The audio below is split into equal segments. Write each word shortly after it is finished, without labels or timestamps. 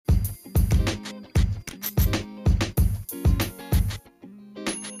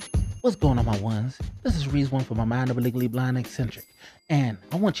What's going on, my ones? This is Reese One for my Mind of a Legally Blind Eccentric. And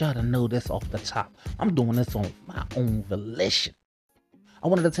I want y'all to know this off the top. I'm doing this on my own volition. I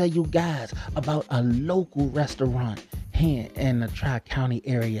wanted to tell you guys about a local restaurant here in the Tri-County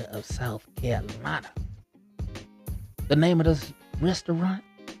area of South Carolina. The name of this restaurant?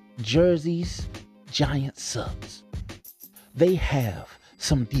 Jersey's Giant Subs. They have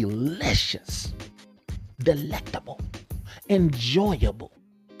some delicious, delectable, enjoyable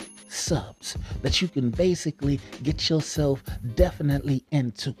subs that you can basically get yourself definitely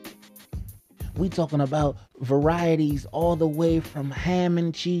into. We talking about varieties all the way from ham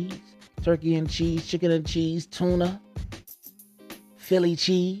and cheese, turkey and cheese, chicken and cheese, tuna, Philly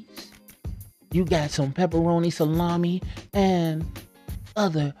cheese. You got some pepperoni, salami, and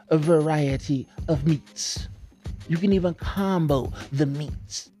other variety of meats. You can even combo the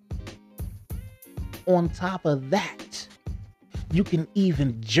meats. On top of that, you can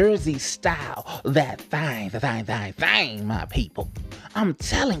even Jersey style that thing, my people. I'm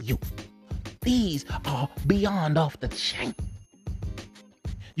telling you, these are beyond off the chain.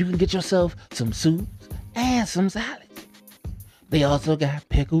 You can get yourself some soups and some salads. They also got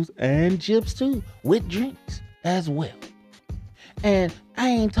pickles and chips too, with drinks as well. And I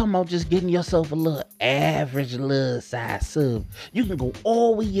ain't talking about just getting yourself a little average little size sub. You can go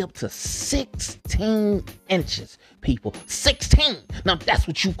all the way up to 16 inches, people. 16! Now that's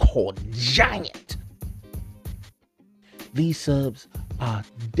what you call giant. These subs are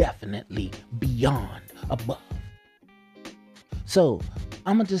definitely beyond above. So,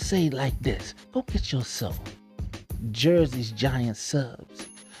 I'm going to just say it like this. Go get yourself Jersey's Giant Subs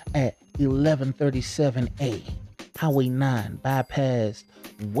at 1137A. Highway 9, bypass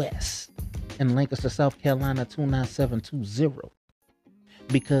West in Lancaster, South Carolina, 29720.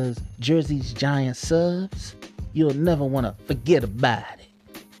 Because Jersey's Giant Subs, you'll never want to forget about it.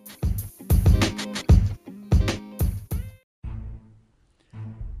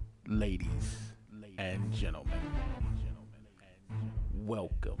 Ladies and gentlemen,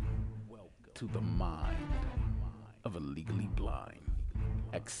 welcome to the mind of a legally blind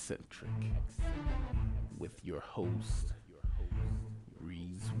eccentric with your host,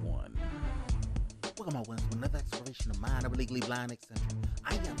 Reese One. Welcome, my ones, to another exploration of Mind of a Legally Blind Eccentric.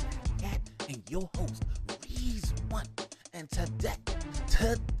 I am that cat and your host, Reese One. And today,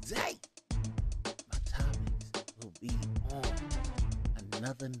 my topics will be on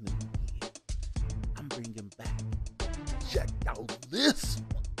another new year. I'm bringing back, check out this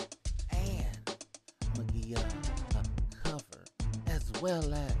one. And I'm going to give you a cover as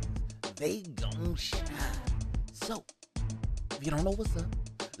well as They Gon' Shine. So, if you don't know what's up,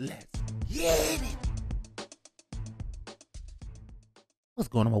 let's get it. What's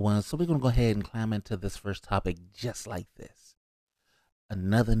going on, my ones? So we're going to go ahead and climb into this first topic just like this.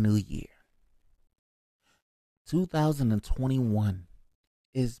 Another new year. 2021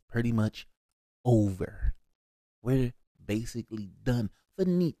 is pretty much over. We're basically done.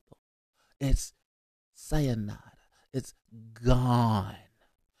 Finito. It's sayonara. It's gone.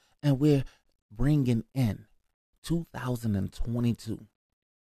 And we're bringing in 2022.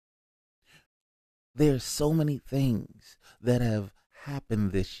 There's so many things that have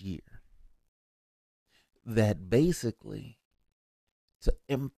happened this year that basically to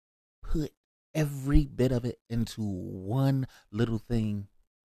input every bit of it into one little thing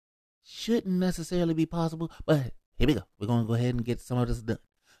shouldn't necessarily be possible, but here we go. We're going to go ahead and get some of this done.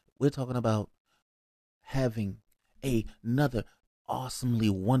 We're talking about having another awesomely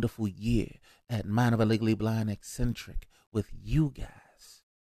wonderful year at Mind of a Legally Blind Eccentric with you guys,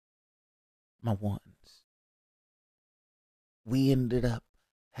 my ones. We ended up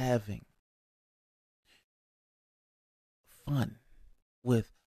having fun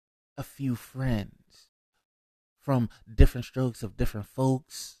with a few friends from different strokes of different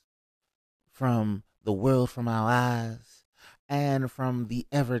folks, from the world from our eyes, and from the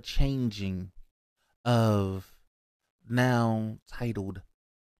ever-changing of now titled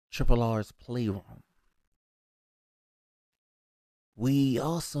Triple R's Playroom. We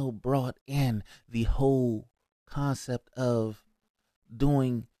also brought in the whole concept of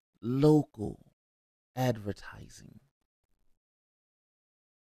doing local advertising.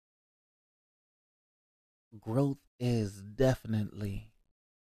 Growth is definitely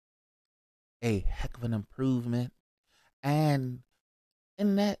a heck of an improvement, and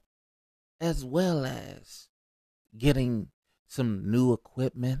in that, as well as getting some new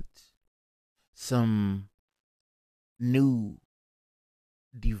equipment, some new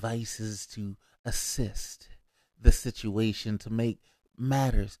devices to assist the situation, to make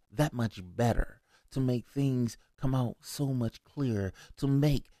matters that much better, to make things come out so much clearer, to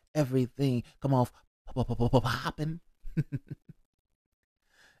make everything come off popping.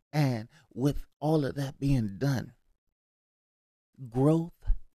 And with all of that being done, growth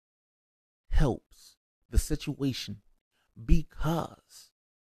helps the situation because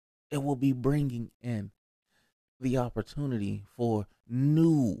it will be bringing in the opportunity for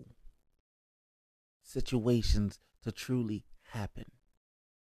new situations to truly happen.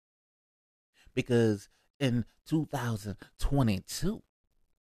 Because in 2022,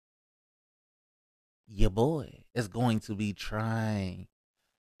 your boy is going to be trying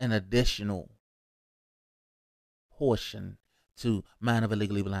an additional portion to Mind of a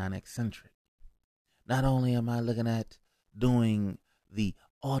Legally Blind Eccentric. Not only am I looking at doing the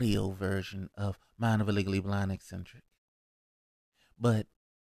audio version of Mind of a Legally Blind Eccentric, but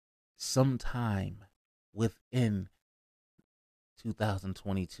sometime within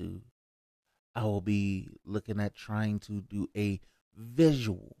 2022, I will be looking at trying to do a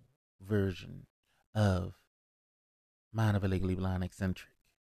visual version of Mind of a Legally Blind Eccentric.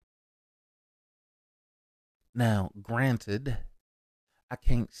 Now, granted, I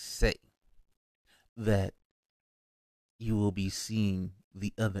can't say that you will be seeing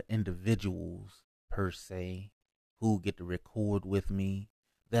the other individuals per se who get to record with me.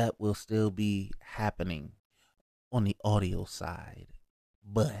 That will still be happening on the audio side.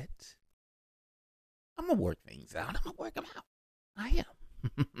 But I'm going to work things out. I'm going to work them out. I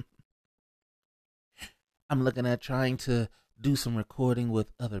am. I'm looking at trying to do some recording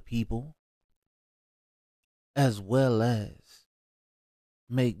with other people, as well as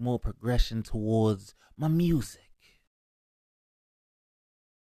make more progression towards my music.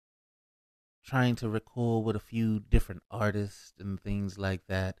 Trying to record with a few different artists and things like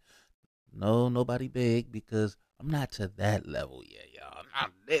that. No, nobody big, because I'm not to that level yet, y'all. I'm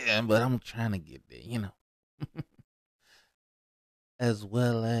not there, but I'm trying to get there, you know. As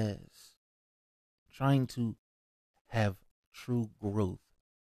well as trying to have true growth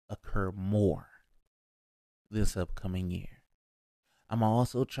occur more this upcoming year. I'm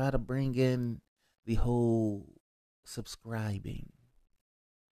also try to bring in the whole subscribing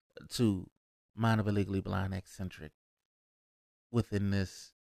to Mind of a Legally Blind Eccentric within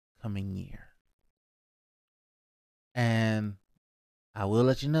this coming year. And I will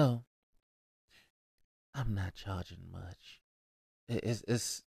let you know, I'm not charging much.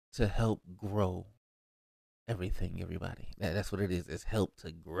 It's to help grow everything, everybody. That's what it is. It's help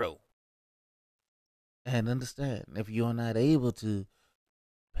to grow. And understand, if you're not able to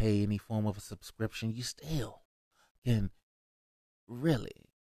pay any form of a subscription, you still can really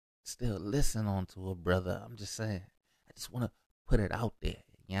still listen on to a brother. I'm just saying. I just want to put it out there.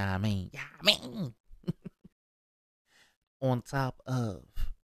 You know what I mean? Yeah, I mean. On top of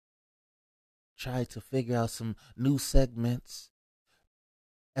try to figure out some new segments,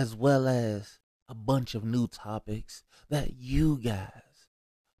 as well as a bunch of new topics that you guys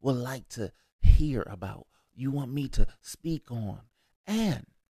would like to hear about, you want me to speak on, and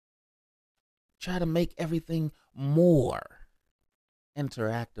try to make everything more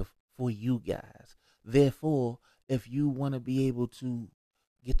interactive for you guys. Therefore, if you want to be able to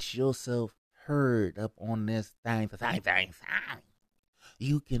get yourself heard up on this thing,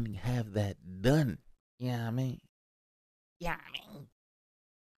 you can have that done. You know what I mean? Yeah, I mean.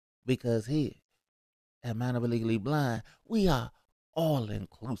 Because here at Mind of a Legally Blind, we are all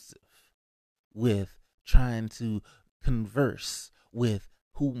inclusive with trying to converse with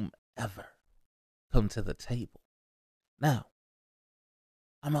whomever come to the table. Now,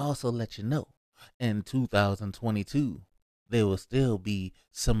 I'm going to also let you know, in 2022, there will still be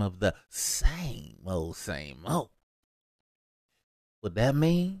some of the same old. What that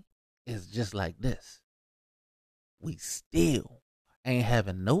mean is just like this. We still ain't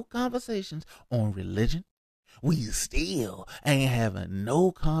having no conversations on religion. We still ain't having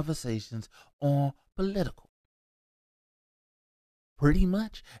no conversations on political. Pretty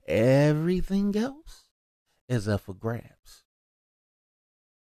much everything else is up for grabs.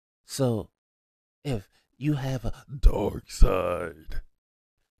 So, if you have a dark side,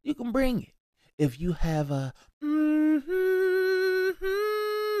 you can bring it. If you have a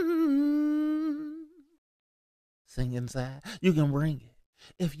singing side, you can bring it.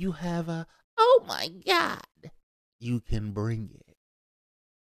 If you have a oh my God, you can bring it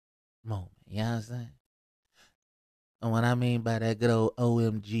moment. You know what I'm saying? And what I mean by that good old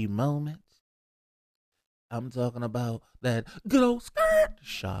OMG moment, I'm talking about that good old skirt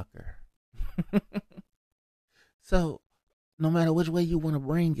shocker. So, no matter which way you want to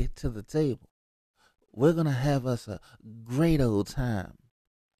bring it to the table, we're going to have us a great old time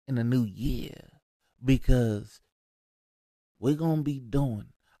in the new year, because we're going to be doing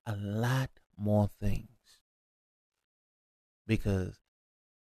a lot more things. Because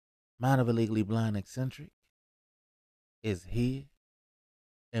Mind of a Legally Blind Eccentric is here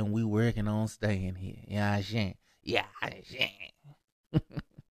and we working on staying here. Yeah, I shan't. Yeah, I shan't.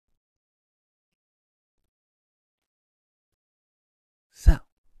 So,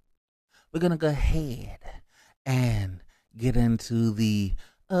 we're going to go ahead and get into the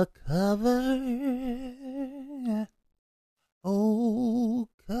cover. Oh,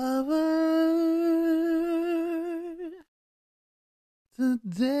 cover.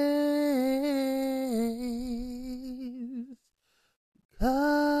 Today's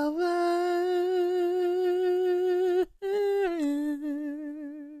cover.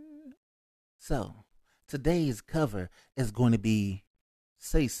 So, today's cover is going to be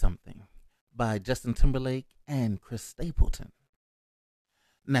Say Something by Justin Timberlake and Chris Stapleton.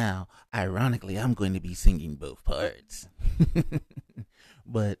 Now, ironically, I'm going to be singing both parts.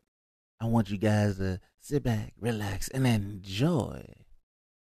 But I want you guys to sit back, relax, and enjoy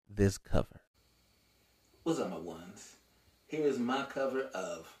this cover. What's up, my ones? Here is my cover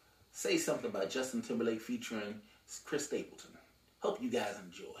of Say Something by Justin Timberlake featuring Chris Stapleton. Hope you guys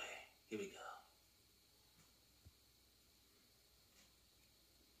enjoy. Here we go.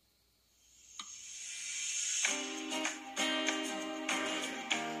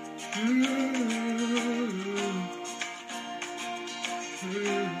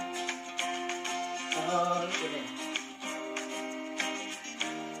 Oh, yeah.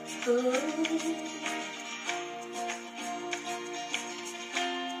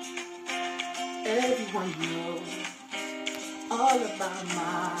 Everyone knows all about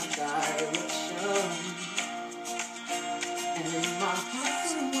my direction, and in my heart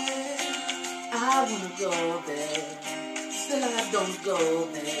somewhere I wanna go there. Still I don't go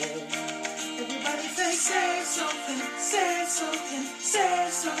there. Everybody say something, say something, say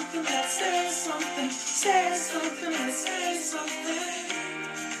something, let's say something, say something, let's say something.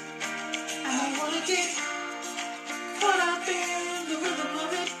 I don't wanna get caught up in the rhythm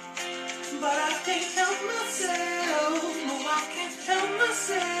of it, but I can't help myself. No, I can't help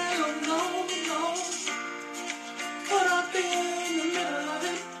myself. No, no. Caught up in the middle of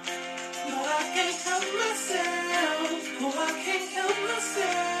it, but I can't help myself. No, I can't help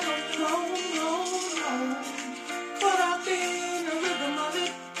myself. No, no, no. Caught up in the rhythm of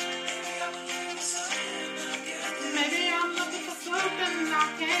it. Maybe I'm looking for something I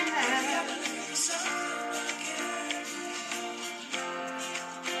can't have.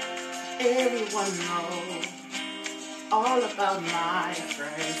 Everyone knows all about my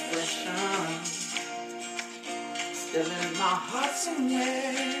transgression. Still in my heart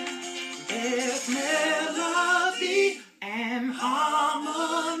somewhere, there's melody and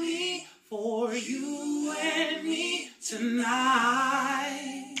harmony for you and me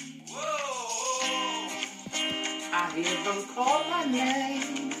tonight. Whoa. I hear them call my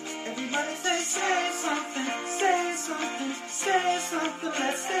name. Everybody say something, say something, say something,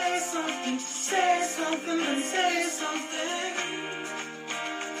 let's say something, let's say something.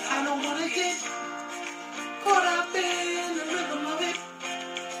 I don't wanna get caught up in the rhythm of it,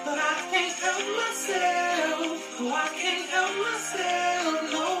 but I can't help myself. Oh, I can't help myself.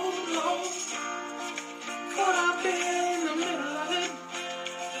 No, no. Caught up in the middle of it,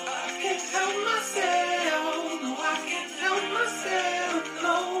 I can't help myself. No, I can't help myself.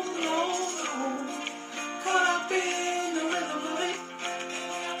 No, no, no. Caught up in the rhythm of it.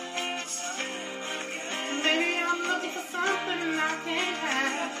 Maybe I'm looking for something I can't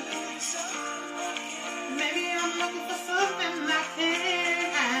have. Maybe I'm looking for something I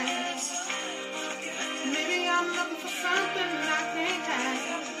can't have. Maybe I'm looking for something I can't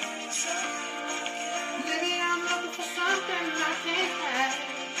have. Maybe I'm looking for something I can't have.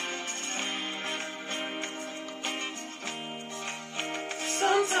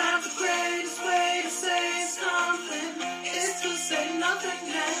 Sometimes the greatest way to say something is to say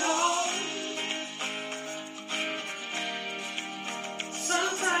nothing at all.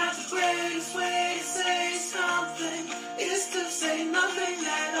 Sometimes the greatest way to say something is to say nothing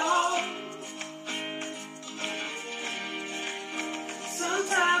at all.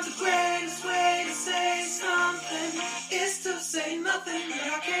 Sometimes the greatest way to say something is to say nothing, but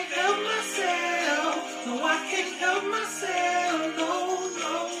I can't help myself. No, I can't help myself. No,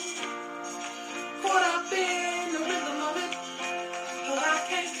 no. Caught up in the rhythm of it, but I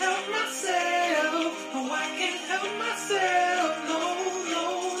can't help myself. No, I can't help myself. No, no,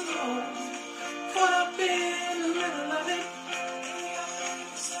 no. Caught up in the middle of it.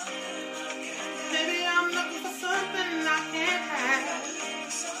 Maybe I'm looking for something I can't have.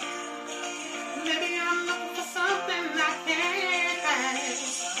 Maybe I'm looking for something I can't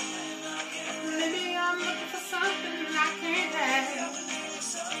have.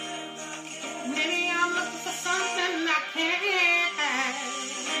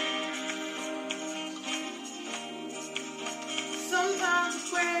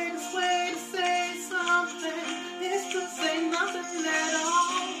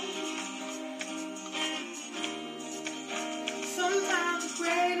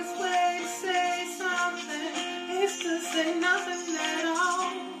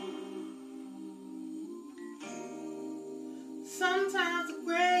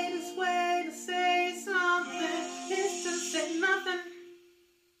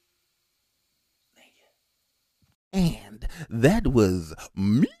 That was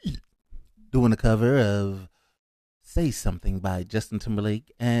me doing a cover of Say Something by Justin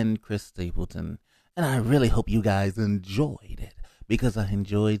Timberlake and Chris Stapleton. And I really hope you guys enjoyed it because I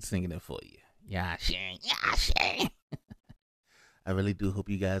enjoyed singing it for you. Yeah, Shane. Yeah, Shane. I really do hope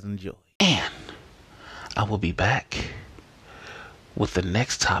you guys enjoy. And I will be back with the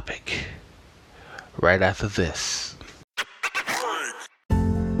next topic right after this.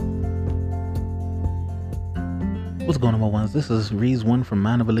 What's going on, my ones? This is Reese One from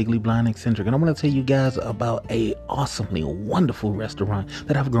Mind of a Legally Blind Eccentric, and I want to tell you guys about a awesomely wonderful restaurant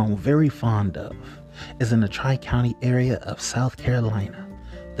that I've grown very fond of. It's in the Tri-County area of South Carolina.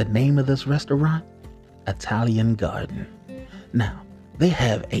 The name of this restaurant? Italian Garden. Now, they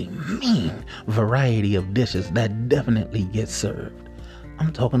have a mean variety of dishes that definitely get served.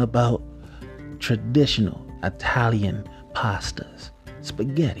 I'm talking about traditional Italian pastas,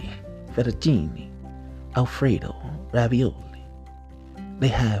 spaghetti, fettuccine, Alfredo, ravioli. They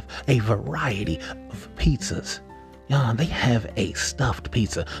have a variety of pizzas. Yeah, they have a stuffed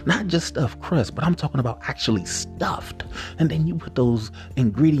pizza, not just stuffed crust, but I'm talking about actually stuffed. And then you put those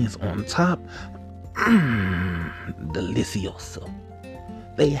ingredients on top. Delicioso.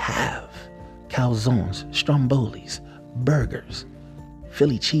 They have calzones, strombolis, burgers,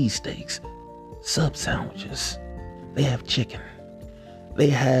 Philly cheesesteaks, sub sandwiches. They have chicken. They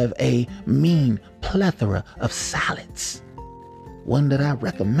have a mean plethora of salads. One that I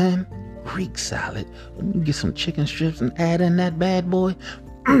recommend, Greek salad. When you get some chicken strips and add in that bad boy,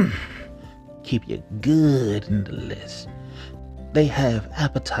 keep you good in the list. They have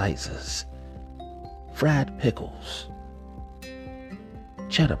appetizers, fried pickles,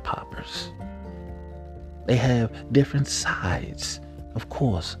 cheddar poppers. They have different sides, of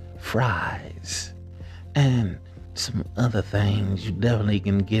course, fries, and some other things you definitely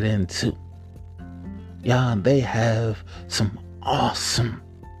can get into. Yeah, they have some awesome,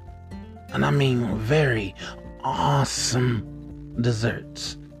 and I mean very awesome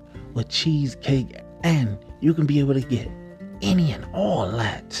desserts with cheesecake, and you can be able to get any and all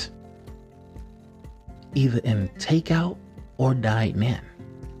that either in takeout or dine in.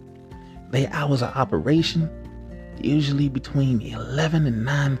 Their hours of operation usually between 11 and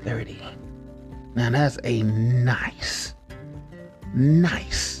 9:30. Now that's a nice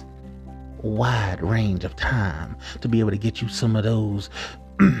wide range of time to be able to get you some of those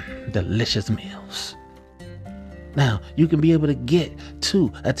delicious meals. Now, you can be able to get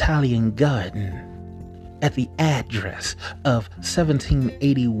to Italian Garden at the address of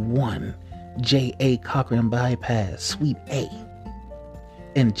 1781 J.A. Cochran Bypass, Suite A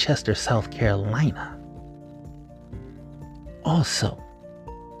in Chester, South Carolina. Also,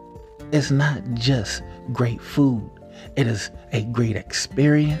 it's not just great food, it is a great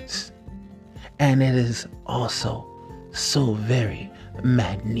experience, and it is also so very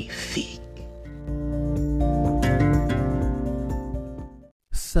magnifique.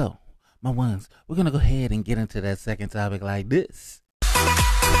 So, my ones, we're gonna go ahead and get into that second topic like this. Come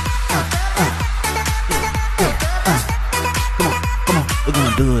on, we're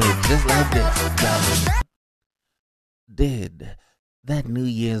gonna do it just like this. Did that New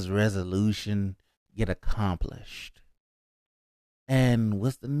Year's resolution get accomplished? And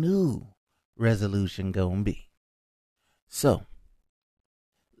what's the new resolution gonna be? So,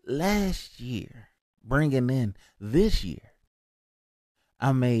 last year, bringing in this year,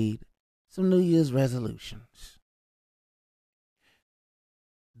 I made some New Year's resolutions.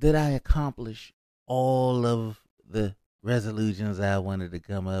 Did I accomplish all of the resolutions I wanted to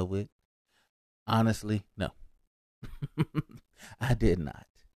come up with? Honestly, no. I did not.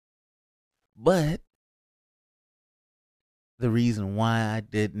 But the reason why I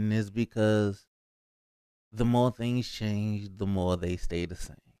didn't is because the more things change, the more they stay the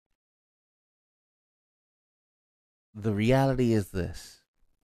same. The reality is this: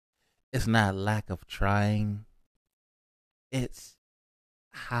 it's not lack of trying, it's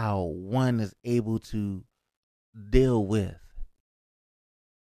how one is able to deal with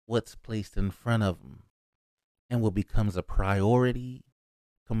what's placed in front of them and what becomes a priority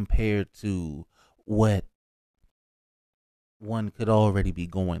compared to what one could already be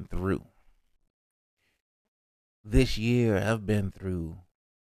going through. This year, I've been through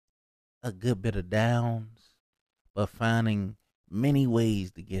a good bit of downs, but finding many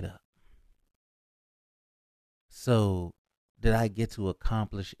ways to get up. So, did I get to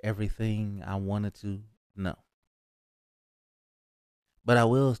accomplish everything I wanted to? No. But I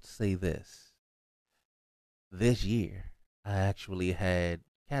will say this. This year, I actually had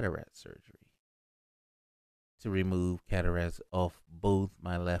cataract surgery to remove cataracts off both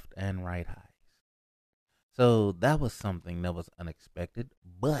my left and right eyes. So that was something that was unexpected,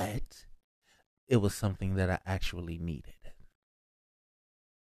 but it was something that I actually needed.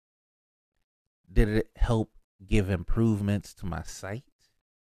 Did it help give improvements to my sight?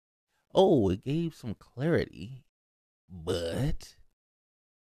 Oh, it gave some clarity, but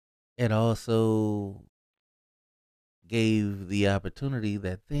it also gave the opportunity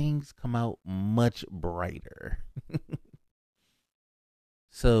that things come out much brighter.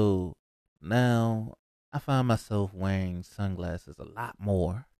 So now I find myself wearing sunglasses a lot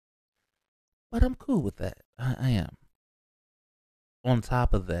more, but I'm cool with that. I am. On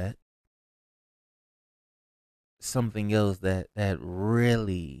top of that, something else that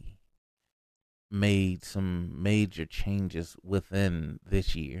really made some major changes within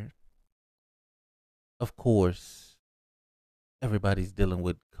this year. Of course, everybody's dealing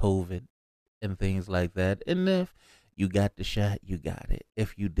with COVID and things like that. And if you got the shot, you got it.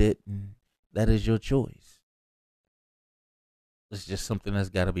 If you didn't, that is your choice. It's just something that's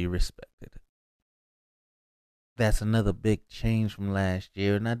got to be respected. That's another big change from last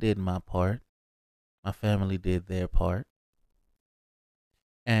year, and I did my part. My family did their part.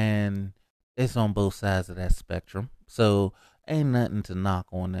 And it's on both sides of that spectrum. So ain't nothing to knock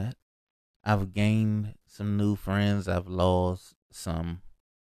on that. I've gained some new friends, I've lost some.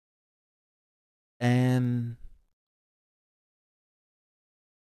 And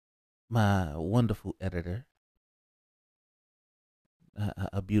my wonderful editor,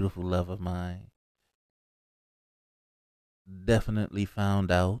 a beautiful love of mine, definitely found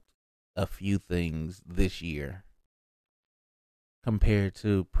out a few things this year compared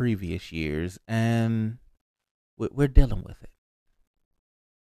to previous years, and we're dealing with it.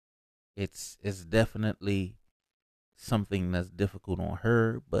 It's definitely something that's difficult on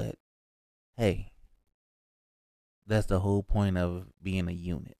her, but hey, that's the whole point of being a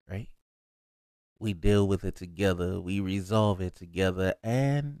unit, right? We deal with it together, we resolve it together,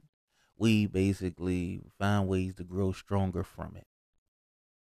 and we basically find ways to grow stronger from it.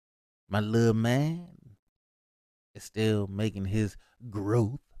 My little man is still making his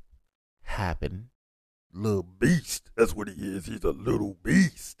growth happen. Little beast. That's what he is. He's a little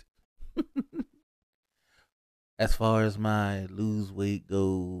beast. As far as my lose weight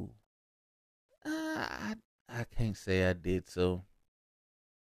go, I can't say I did so.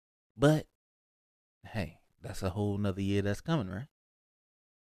 But hey, that's a whole nother year that's coming, right?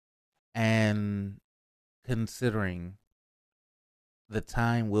 And considering the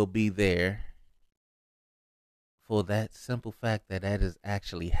time will be there for that simple fact that that is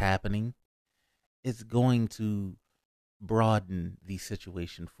actually happening, it's going to broaden the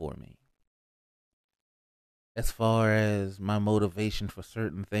situation for me. As far as my motivation for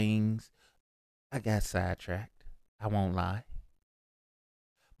certain things, I got sidetracked. I won't lie.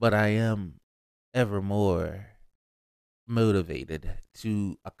 But I am ever more motivated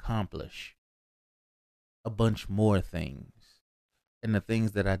to accomplish a bunch more things. And the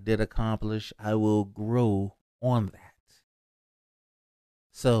things that I did accomplish, I will grow on that.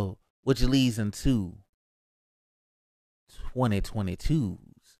 So, which leads into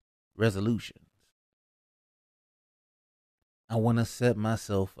 2022's resolutions. I want to set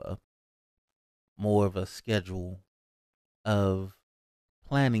myself up more of a schedule of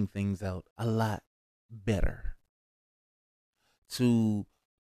planning things out a lot better, to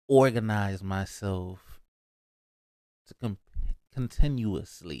organize myself, to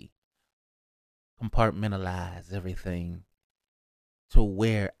continuously compartmentalize everything to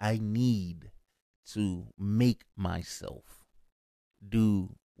where I need to make myself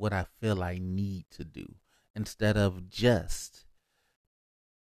do what I feel I need to do instead of just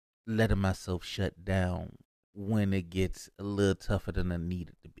letting myself shut down when it gets a little tougher than I need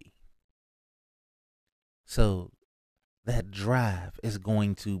it to be. So that drive is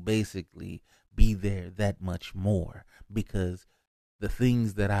going to basically be there that much more because the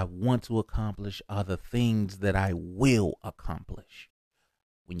things that I want to accomplish are the things that I will accomplish.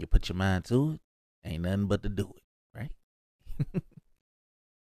 When you put your mind to it, ain't nothing but to do it, right?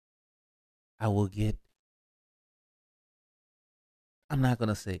 I will get, I'm not going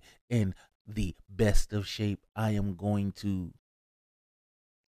to say in the best of shape. I am going to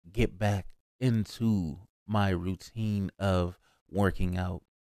get back into my routine of working out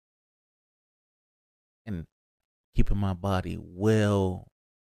and keeping my body well,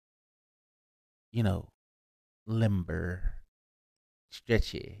 you know, limber,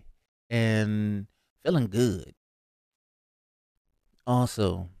 stretchy, and feeling good.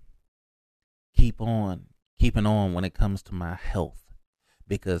 Also, keeping on when it comes to my health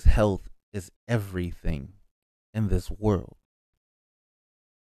because health is everything in this world.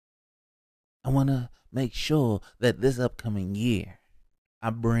 I want to make sure that this upcoming year, I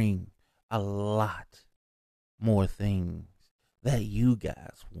bring a lot more things that you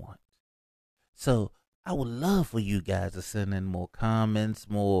guys want. So I would love for you guys to send in more comments,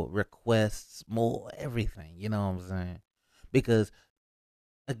 more requests, more everything. You know what I'm saying? Because,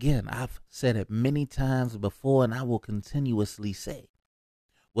 again, I've said it many times before, and I will continuously say,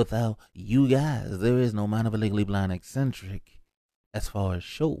 without you guys, there is no Mind of a Legally Blind Eccentric as far as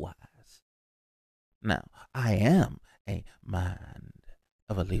show-wise. Now, I am a Mind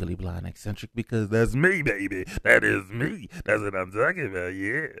of a Legally Blind Eccentric because that's me, baby. That is me. That's what I'm talking about,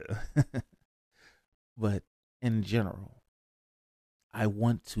 yeah. But in general, I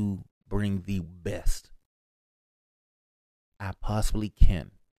want to bring the best I possibly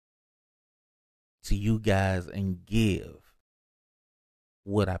can to you guys and give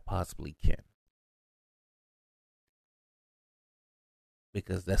what I possibly can.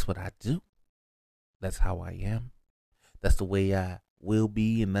 Because that's what I do. That's how I am. That's the way I will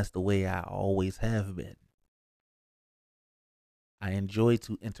be, and that's the way I always have been. I enjoy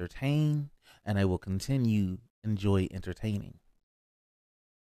to entertain, and I will continue enjoy entertaining.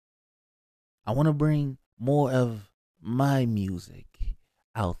 I want to bring more of my music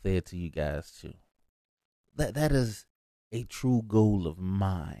out there to you guys too. That is a true goal of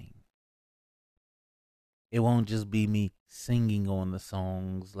mine. It won't just be me singing on the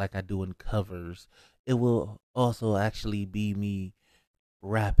songs like I do in covers. It will also actually be me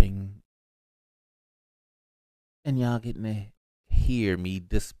rapping, and y'all getting to hear me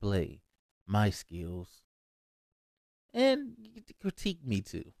display my skills and critique me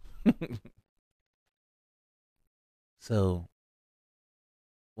too. So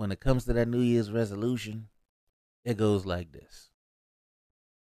when it comes to that New Year's resolution, it goes like this.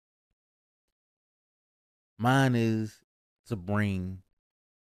 Mine is to bring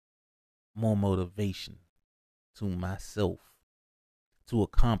more motivation to myself to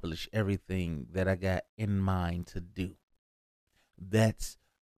accomplish everything that I got in mind to do. That's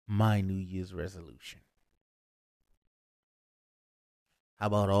my New Year's resolution. How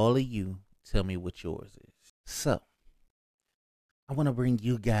about all of you tell me what yours is? So, I want to bring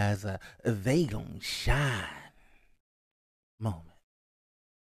you guys a They Gon' Shine moment.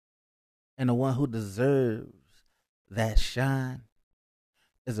 And the one who deserves that shine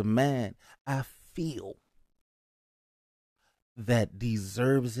is a man I feel that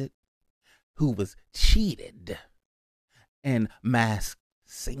deserves it, who was cheated in Masked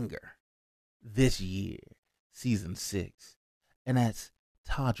Singer this year, season 6, and that's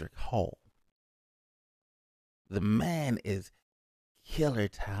Todrick Hall. The man is killer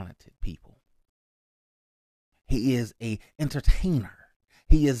talented, people. He is a entertainer.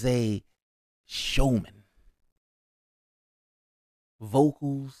 He is a showman.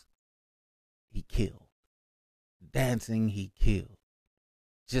 Vocals, he killed. Dancing, he killed.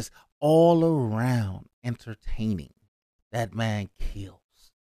 Just all around entertaining. That man kills.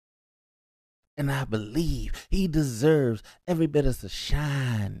 And I believe he deserves every bit of the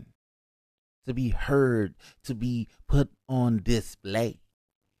shine to be heard, to be put on display.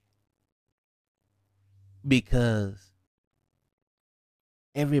 Because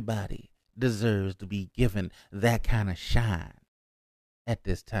everybody deserves to be given that kind of shine at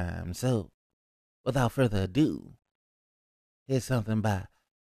this time. So, without further ado, here's something by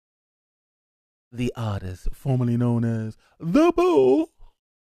the artist formerly known as The Bull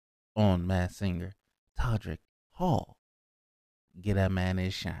on Masked Singer, Todrick Hall. Get that man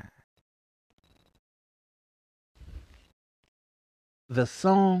his shine. The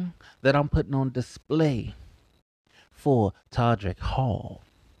song that I'm putting on display for Todrick Hall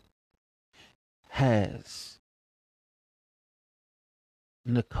has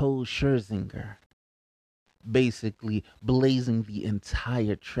Nicole Scherzinger basically blazing the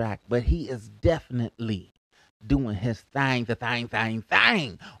entire track, but he is definitely doing his thing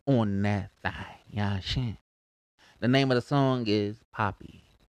on that thing. Yeah, shit. The name of the song is Poppy.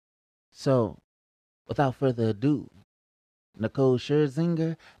 So, without further ado, Nicole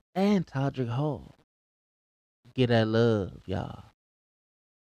Scherzinger and Todrick Hall, get that love, y'all.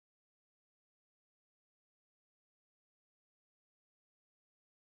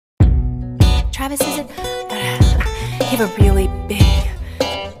 Travis, is it? You have a really big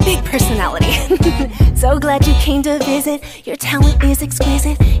personality. So glad you came to visit. Your talent is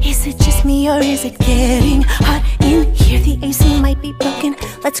exquisite. Is it just me or is it getting hot in here? The AC might be broken.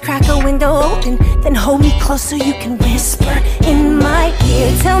 Let's crack a window open. Then hold me close so you can whisper in my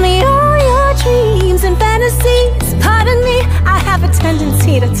ear. Tell me all your dreams and fantasies. Pardon me, I have a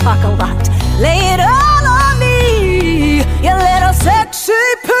tendency to talk a lot. Lay it all on me, you little sexy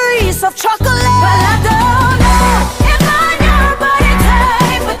piece of chocolate.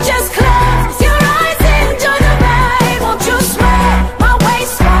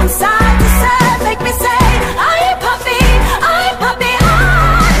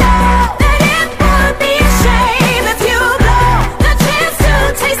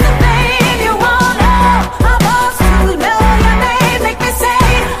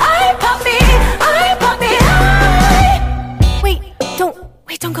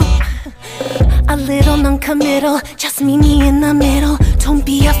 don't go. A little non-committal, just meet me in the middle. Don't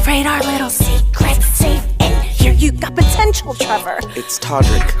be afraid, our little secret's safe in here. You got potential, Trevor. It's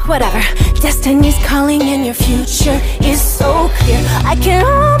Todrick. Whatever, destiny's calling and your future is so clear. I can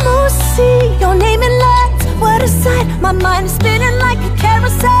almost see your name in lights. What a sight, my mind is spinning like a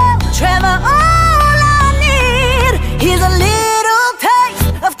carousel. Trevor, all I need is a little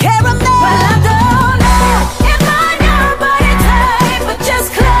taste of caramel. Well, I don't know if I'm your body type, but just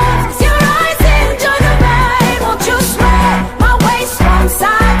close your eyes, enjoy the ride. Won't you sway my waist from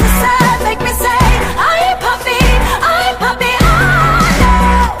side to side? Make me say, I'm puppy, I'm puppy. I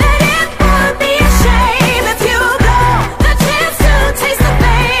know that it would be a shame if you blow the chance to taste the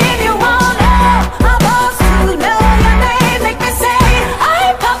pain. You won't know, I'm supposed to know your name. Make me say,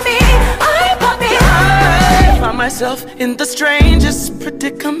 I'm puppy, I'm puppy. I find myself in the strangest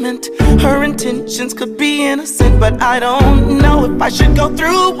predicament. Her intentions could be innocent, but I don't know if I should go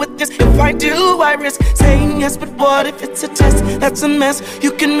through with this. If I do, I risk saying yes, but what if it's a test? That's a mess.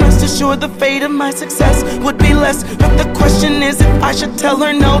 You can rest assured the fate of my success would be less. But the question is if I should tell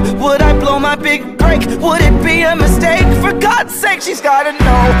her no. Would I blow my big break? Would it be a mistake? For God's sake, she's gotta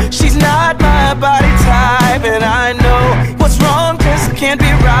know she's not my body type. And I know what's wrong just can't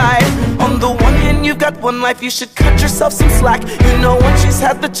be right. On the one hand, you've got one life, you should cut yourself some slack. You know when she's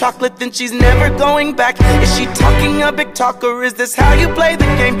had the chocolate, then she's never going back. Is she talking a big talk, or is this how you play the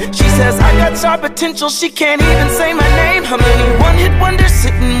game? She says I got star potential, she can't even say my name. How many one-hit wonders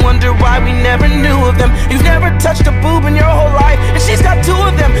sit and wonder why we never knew of them? You've never touched a boob in your whole life, and she's got two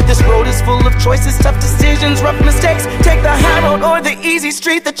of them. This road is full of choices, tough decisions, rough mistakes. Take the high road or the easy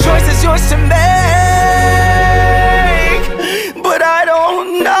street, the choice is yours to make. But I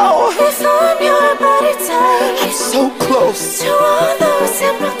don't know If I'm your body type, I'm so close. to all those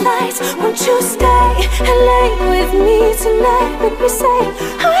sympathize. Won't you stay and lay with me tonight? Make me say,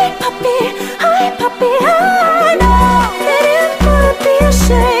 hi puppy, hi puppy. I know that it would be a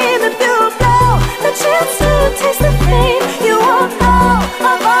shame if you blow the chance to taste the pain. You won't know,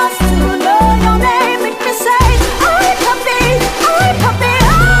 I'm supposed to know your name. Make me say, hi puppy, hi puppy.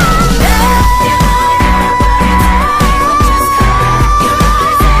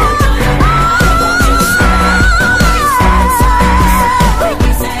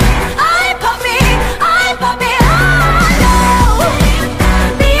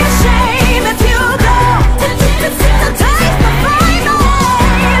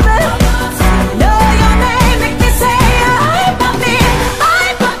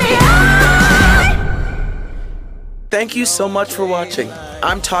 Thank you so much for watching.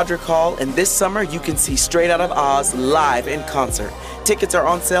 I'm Todrick Hall, and this summer you can see Straight Out of Oz live in concert. Tickets are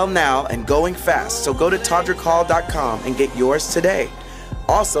on sale now and going fast, so go to todrickhall.com and get yours today.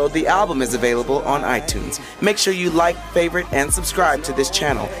 Also, the album is available on iTunes. Make sure you like, favorite, and subscribe to this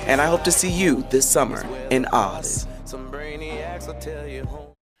channel, and I hope to see you this summer in Oz.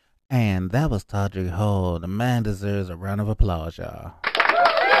 And that was Todrick Hall. The man deserves a round of applause, y'all.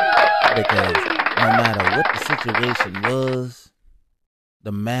 Because no matter what the situation was,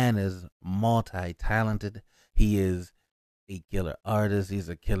 the man is multi-talented. He is a killer artist. He's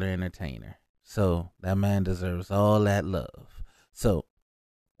a killer entertainer. So that man deserves all that love. So,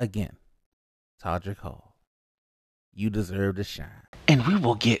 again, Todrick Hall, you deserve to shine. And we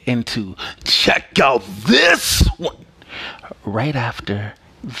will get into check out this one right after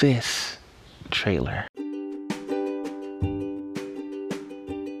this trailer.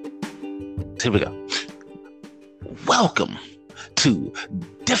 Here we go. Welcome to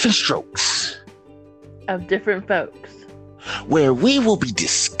Different Strokes of Different Folks, where we will be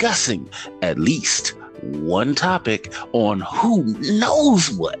discussing at least one topic on who knows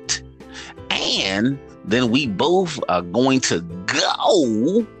what. And then we both are going to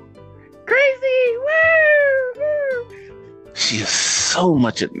go crazy. Woo! She is so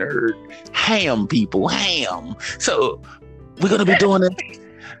much a nerd. Ham, people, ham. So we're going to be doing it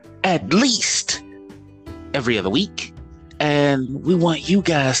at least every other week. And we want you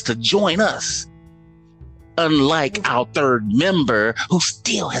guys to join us. Unlike our third member who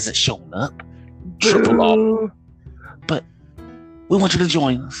still hasn't shown up. Triple R. But we want you to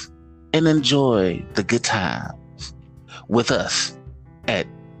join us and enjoy the good times with us at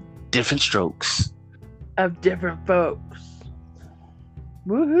Different Strokes of Different Folks.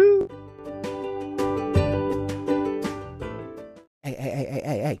 Woohoo!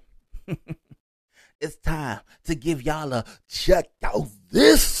 Hey. It's time to give y'all a check out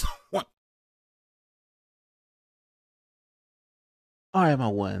this one. All right, my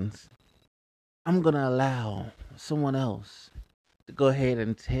ones. I'm going to allow someone else to go ahead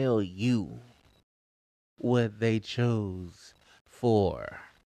and tell you what they chose for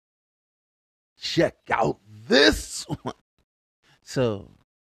check out this one. So,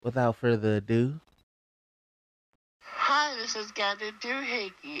 without further ado, hi, this is Gadget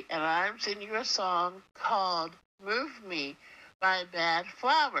Doohickey, and I'm singing you a song called Move Me by Bad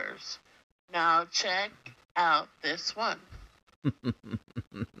Flowers. Now check out this one.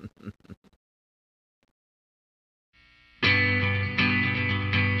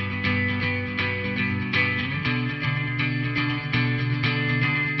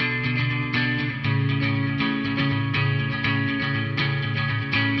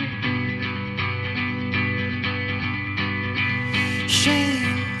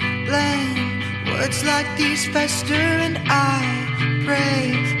 Shame, blame, words like these fester and I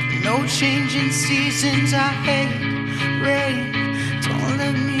pray for no change in seasons. I hate rain, don't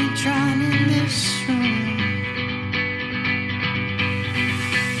let me drown in this room.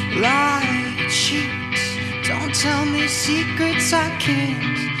 Lie, cheat, don't tell me secrets I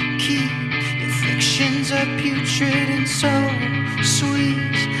can't keep. Your fictions are putrid and so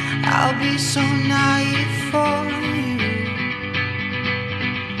sweet. I'll be so naive for you.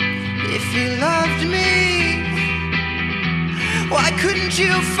 If you loved me, why couldn't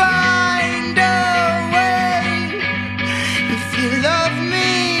you find a way? If you love me,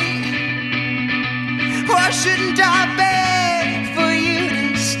 why shouldn't I beg for you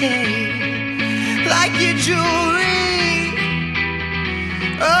to stay? Like your jewelry,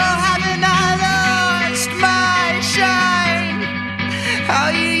 oh, haven't I lost my shine? How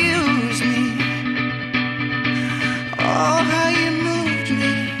you use me, oh, how you moved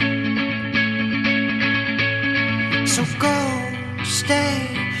me. So go, stay,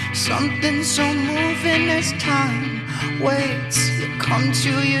 something so moving as time waits. You come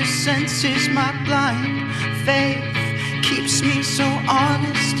to your senses, my blind faith keeps me so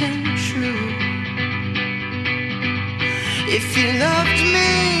honest and true. If you loved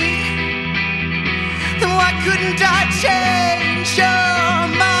me, then why couldn't I change your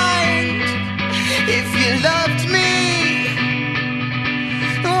mind? If you loved me,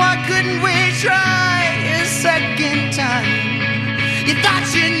 then why couldn't we try a second time? You thought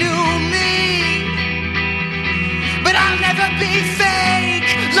you knew me, but I'll never be fake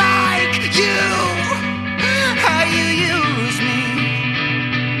like you. How you use me,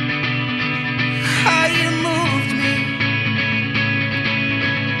 how you moved me.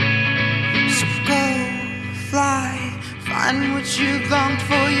 So go, fly, find what you longed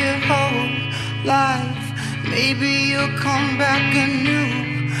for your whole life. Maybe you'll come back a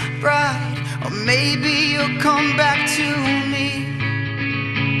new bride, or maybe you'll come back to me.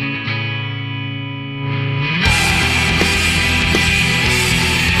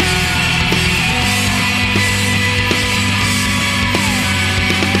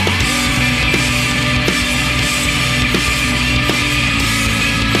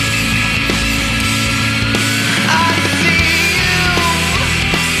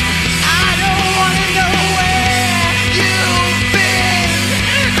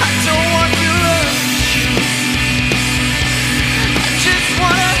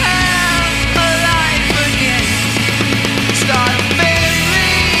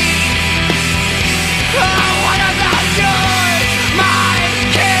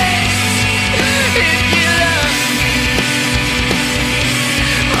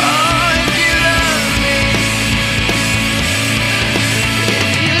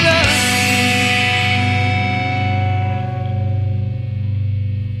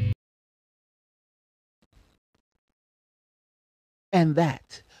 and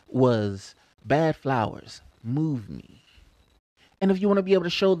that was Bad Flowers, Move Me. And if you want to be able to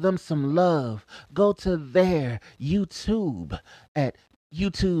show them some love, go to their YouTube at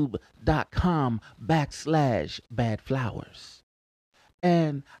youtube.com/badflowers.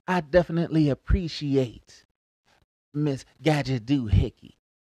 And I definitely appreciate Miss Gadget Doohickey.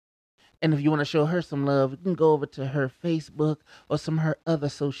 And if you want to show her some love, you can go over to her Facebook or some of her other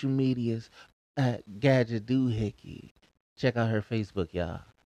social medias at Gadget Doohickey. Check out her Facebook, y'all.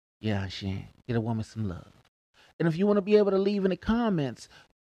 Yeah, she get a woman some love. And if you want to be able to leave in the comments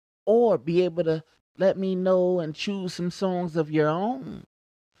or be able to let me know and choose some songs of your own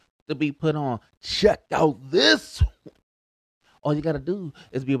to be put on, check out this one. All you got to do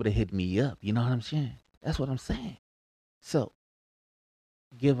is be able to hit me up. You know what I'm saying? That's what I'm saying. So,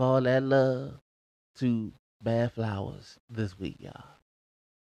 give all that love to Bad Flowers this week, y'all.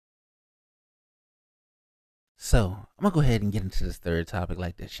 So, I'm going to go ahead and get into this third topic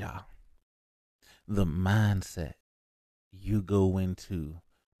like this, y'all. The mindset you go into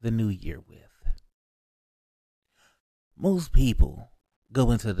the new year with. Most people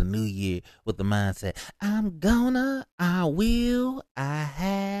go into the new year with the mindset, I will, I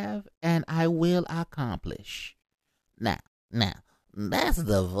have, have and I will accomplish. Now, that's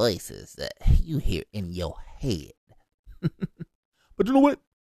the voices that you hear in your head. But you know what?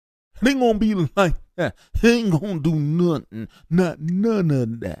 It ain't gonna be like that. It ain't gonna do nothing. Not none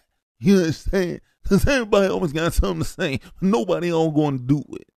of that. You understand? Because everybody always got something to say. Nobody all gonna do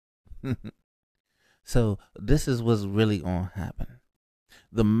it. So this is what's really gonna happen.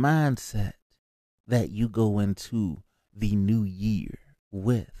 The mindset that you go into the new year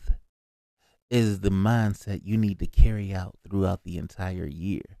with is the mindset you need to carry out throughout the entire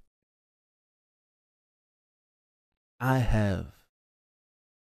year. I have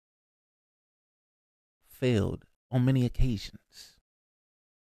failed on many occasions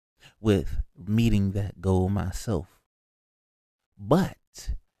with meeting that goal myself.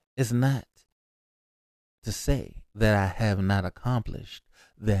 But it's not to say that I have not accomplished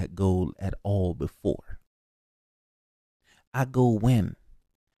that goal at all before. I go in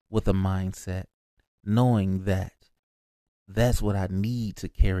with a mindset knowing that that's what I need to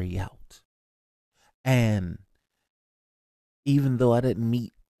carry out. And even though I didn't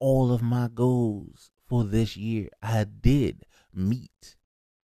meet all of my goals for this year, I did meet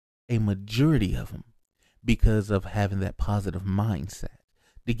a majority of them because of having that positive mindset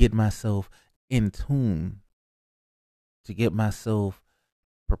to get myself in tune, to get myself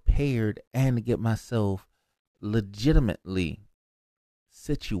prepared, and to get myself legitimately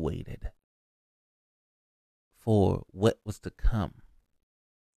situated for what was to come.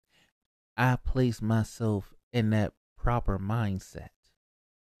 I placed myself in that proper mindset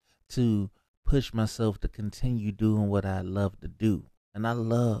to push myself to continue doing what I love to do. And I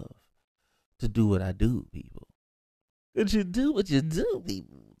love to do what I do, people. But you do what you do,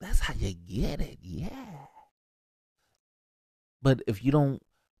 people. That's how you get it, yeah. But if you don't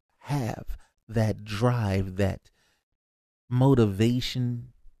have that drive, that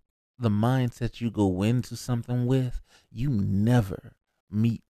motivation, the mindset you go into something with, you never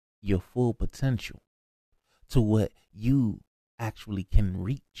meet your full potential to what you actually can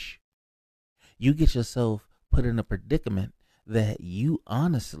reach. You get yourself put in a predicament that you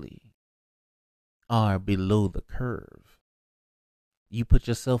honestly are below the curve. You put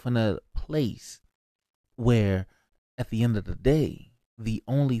yourself in a place where at the end of the day, the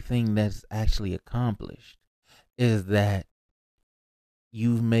only thing that's actually accomplished is that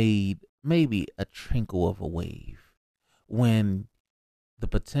you've made maybe a trickle of a wave when the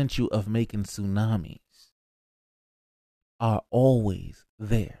potential of making tsunamis are always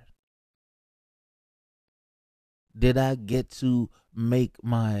there. Did I get to make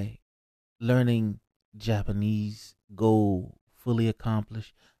my learning Japanese goal fully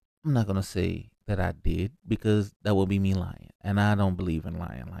accomplished? I'm not going to say that I did, because that would be me lying. And I don't believe in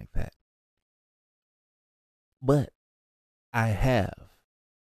lying like that. But I have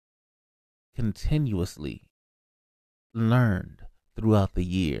continuously learned throughout the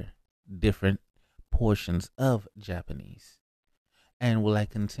year different portions of Japanese. And will I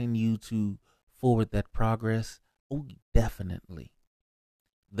continue to forward that progress? Oh, definitely.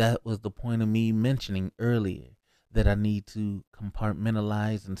 That was the point of me mentioning earlier that I need to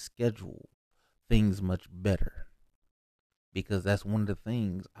compartmentalize and schedule things much better, because that's one of the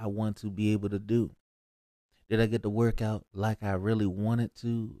things I want to be able to do. Did I get to work out like I really wanted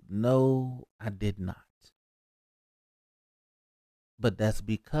to? No, I did not. But that's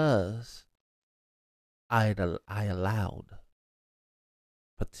because I allowed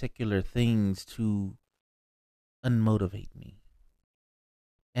particular things to unmotivate me.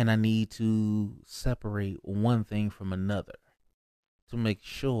 And I need to separate one thing from another to make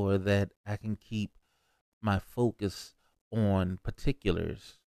sure that I can keep my focus on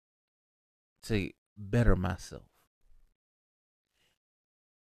particulars to better myself.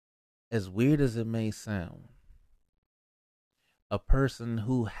 As weird as it may sound, a person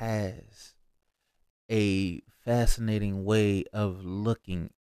who has a fascinating way of looking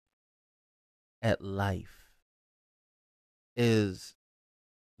at life is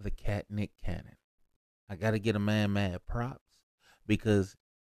the cat Nick Cannon. I gotta get a man mad props because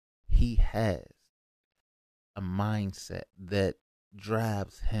he has a mindset that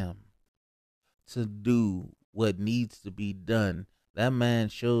drives him to do what needs to be done. That man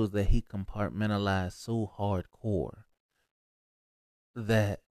shows that he compartmentalized so hardcore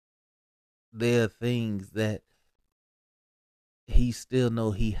that there are things that he still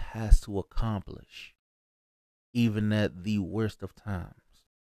know he has to accomplish, even at the worst of times.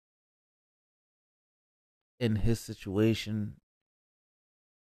 In his situation,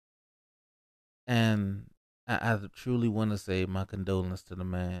 and I truly want to say my condolences to the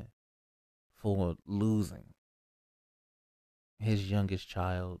man for losing his youngest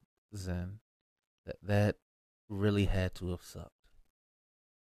child, Zen, that really had to have sucked.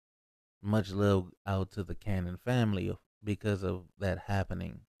 Much love out to the Cannon family because of that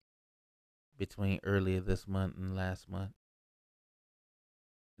happening between earlier this month and last month.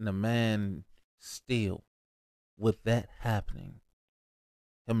 And the man still, with that happening,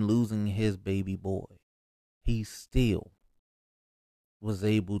 him losing his baby boy, he still was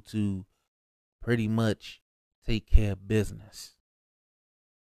able to pretty much take care of business,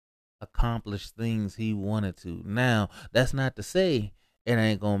 accomplish things he wanted to. Now, that's not to say it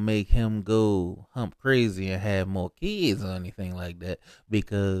ain't gonna make him go hump crazy and have more kids or anything like that,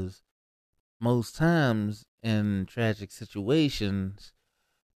 because most times in tragic situations,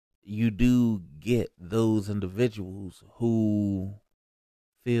 you do get those individuals who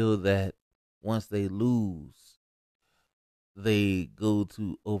feel that once they lose, they go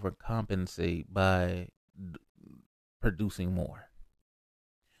to overcompensate by producing more.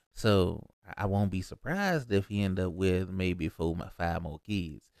 So I won't be surprised if he end up with maybe 5 more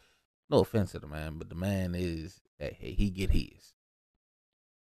kids. No offense to the man, but the man is, hey, he get his.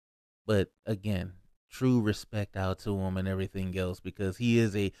 But again, true respect out to him and everything else, because he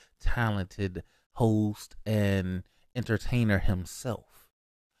is a talented host and entertainer himself.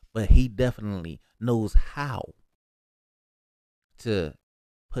 But he definitely knows how to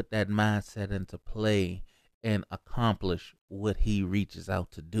put that mindset into play and accomplish what he reaches out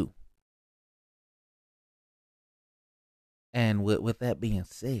to do. And with that being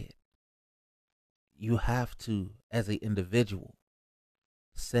said, you have to, as an individual,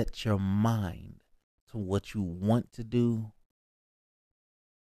 set your mind to what you want to do.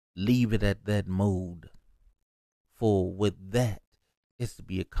 Leave it at that mode for what that is to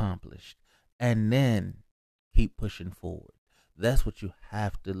be accomplished. And then keep pushing forward. That's what you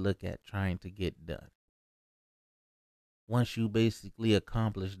have to look at trying to get done. Once you basically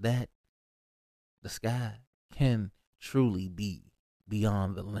accomplish that, the sky can truly be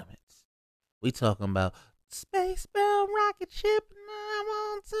beyond the limits. We talking about spacebound rocket ship and I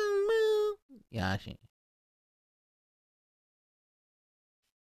want to move. Yeah,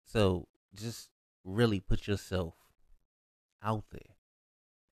 so just really put yourself out there.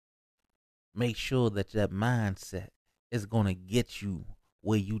 Make sure that that mindset is going to get you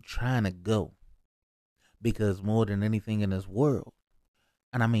where you trying to go. Because more than anything in this world,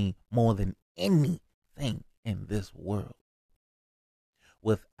 and I mean more than anything in this world,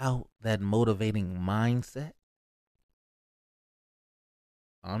 without that motivating mindset,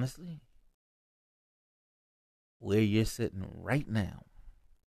 honestly, where you're sitting right now,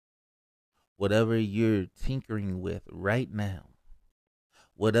 whatever you're tinkering with right now,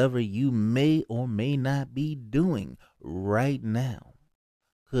 whatever you may or may not be doing right now,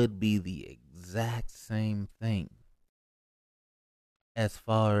 could be the exact same thing as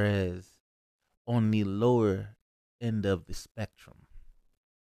far as on the lower end of the spectrum.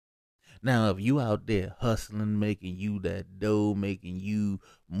 Now, if you out there hustling, making you that dough, making you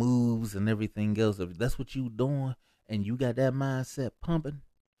moves and everything else, if that's what you doing and you got that mindset pumping,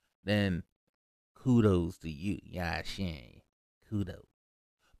 then kudos to you. Yeah, shame. Kudos.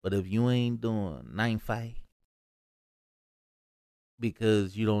 But if you ain't doing 9-5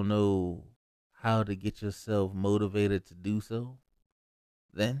 because you don't know how to get yourself motivated to do so,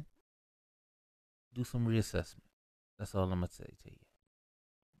 then do some reassessment. That's all I'm going to say to you.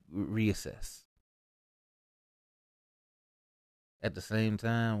 Reassess. At the same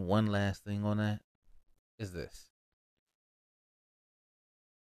time, one last thing on that is this.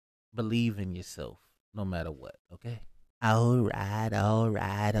 Believe in yourself no matter what, okay? All right.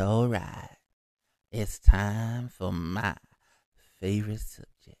 It's time for my favorite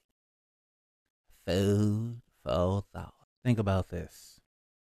subject. Food for thought. Think about this.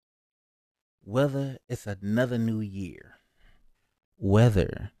 Whether it's another new year,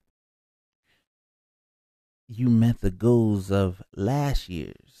 whether you met the goals of last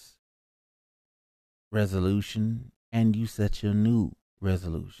year's resolution and you set your new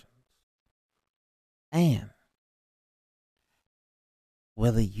resolutions, and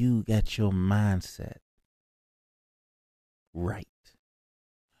whether you got your mindset right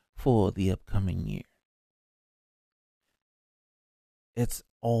for the upcoming year, it's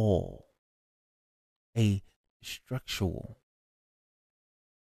all a structural,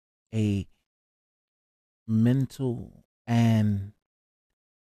 a mental and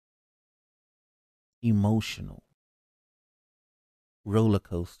emotional roller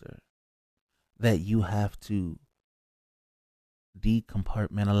coaster that you have to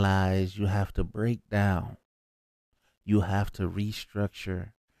decompartmentalize, you have to break down, you have to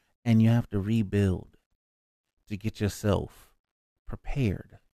restructure, and you have to rebuild to get yourself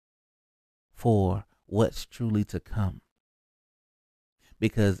prepared for what's truly to come.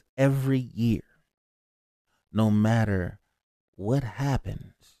 Because every year, no matter what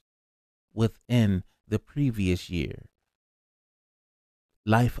happens within the previous year,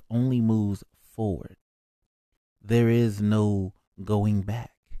 life only moves forward. There is no going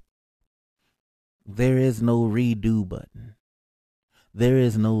back. There is no redo button. There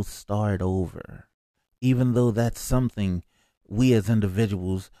is no start over. Even though that's something we as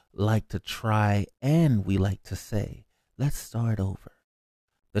individuals like to try and we like to say, let's start over.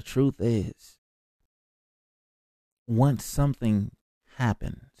 The truth is, once something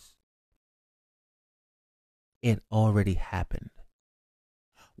happens, it already happened.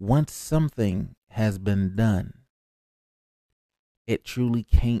 Once something has been done, it truly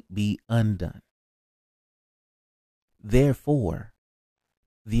can't be undone. Therefore,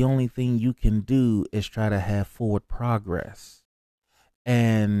 the only thing you can do is try to have forward progress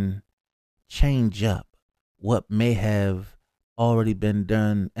and change up what may have already been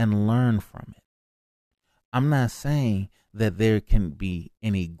done and learn from it. I'm not saying that there can be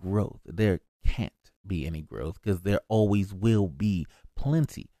any growth. There can't be any growth because there always will be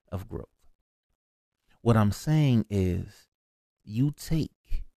plenty of growth. What I'm saying is you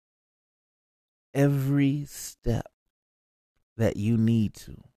take every step that you need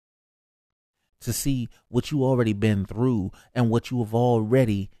to see what you already been through and what you have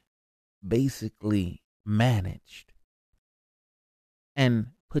already basically managed, and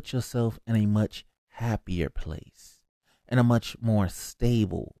put yourself in a much happier place, in a much more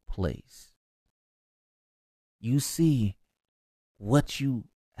stable place. You see what you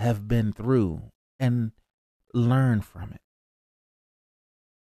have been through and learn from it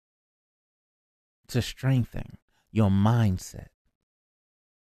to strengthen your mindset,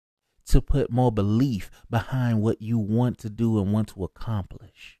 to put more belief behind what you want to do and want to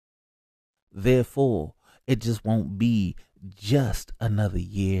accomplish. Therefore, it just won't be just another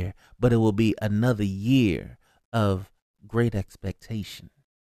year, but it will be another year of great expectation,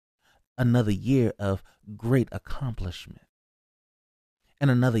 another year of great accomplishment,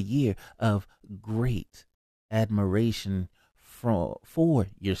 and another year of great admiration for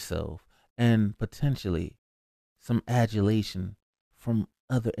yourself and potentially some adulation from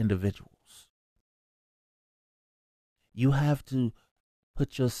other individuals. You have to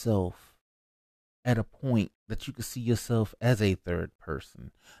put yourself at a point that you can see yourself as a third person.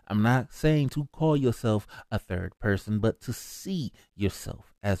 I'm not saying to call yourself a third person, but to see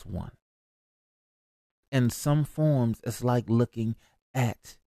yourself as one. In some forms, it's like looking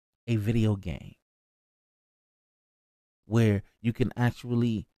at a video game where you can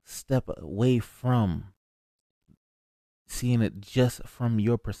actually step away from seeing it just from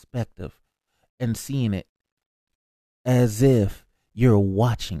your perspective and seeing it as if you're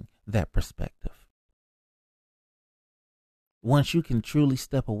watching that perspective. Once you can truly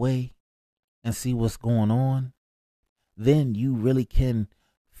step away and see what's going on, then you really can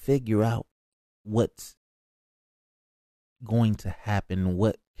figure out what's going to happen,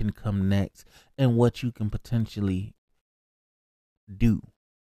 what can come next, and what you can potentially do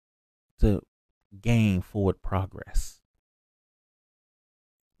to gain forward progress.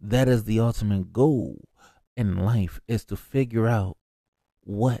 That is the ultimate goal in life, is to figure out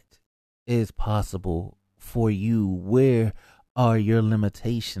what is possible for you, where are your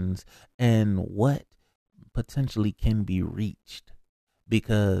limitations, and what potentially can be reached,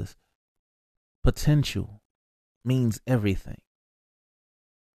 because potential means everything.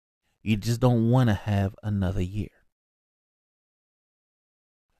 You just don't want to have another year,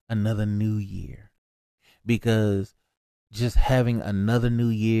 another new year, because just having another new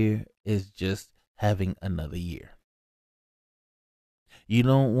year is just having another year. You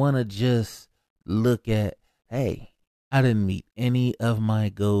don't want to just look at, hey, I didn't meet any of my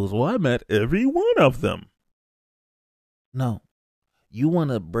goals. Well, I met every one of them. No, you want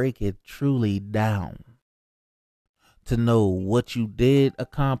to break it truly down to know what you did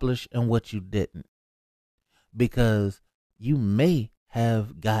accomplish and what you didn't. Because you may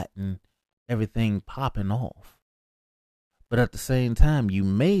have gotten everything popping off, but at the same time, you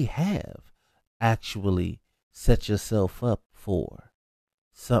may have actually set yourself up for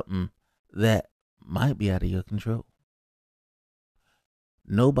something that might be out of your control.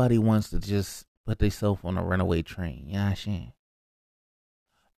 Nobody wants to just put themselves on a runaway train, you know what I'm saying?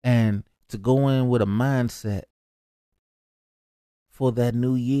 And to go in with a mindset for that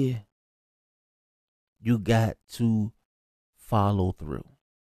new year, you got to follow through.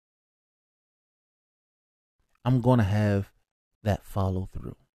 I'm going to have that follow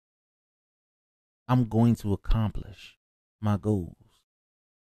through. I'm going to accomplish my goals.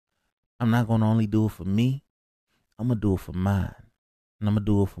 I'm not going to only do it for me. I'm going to do it for mine. And I'm going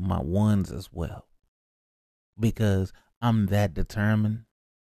to do it for my ones as well. Because I'm that determined.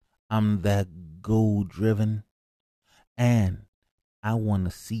 I'm that goal driven. And I want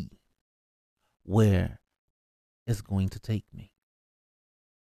to see where it's going to take me.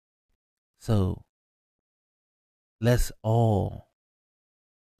 So let's all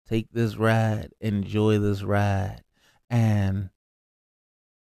take this ride, enjoy this ride, and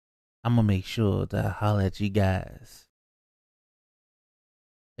I'm going to make sure to holler at you guys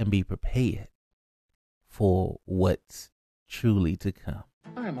and be prepared for what's truly to come.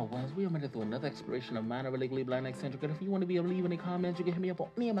 All right, my ones, we are ready to do another exploration of Minor Legally Blind Eccentric. And if you want to be able to leave any comments, you can hit me up on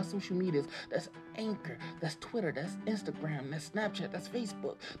any of my social medias. That's Anchor, that's Twitter, that's Instagram, that's Snapchat, that's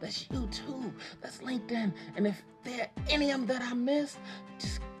Facebook, that's YouTube, that's LinkedIn. And if there are any of them that I missed,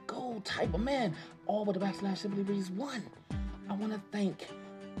 just go type them in. All with the / simply reads 1. I want to thank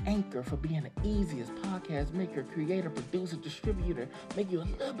Anchor for being the easiest podcast maker, creator, producer, distributor, make you a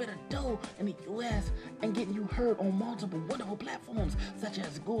little bit of dough in the US and getting you heard on multiple wonderful platforms such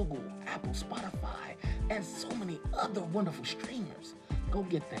as Google, Apple, Spotify, and so many other wonderful streamers. Go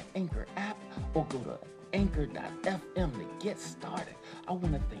get the Anchor app or go to anchor.fm to get started. I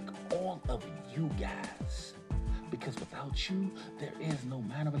want to thank all of you guys because without you, there is no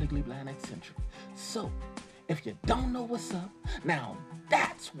Minor Legally Blind Eccentric. So, if you don't know what's up, now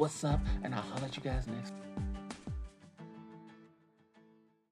that's what's up, and I'll holler at you guys next.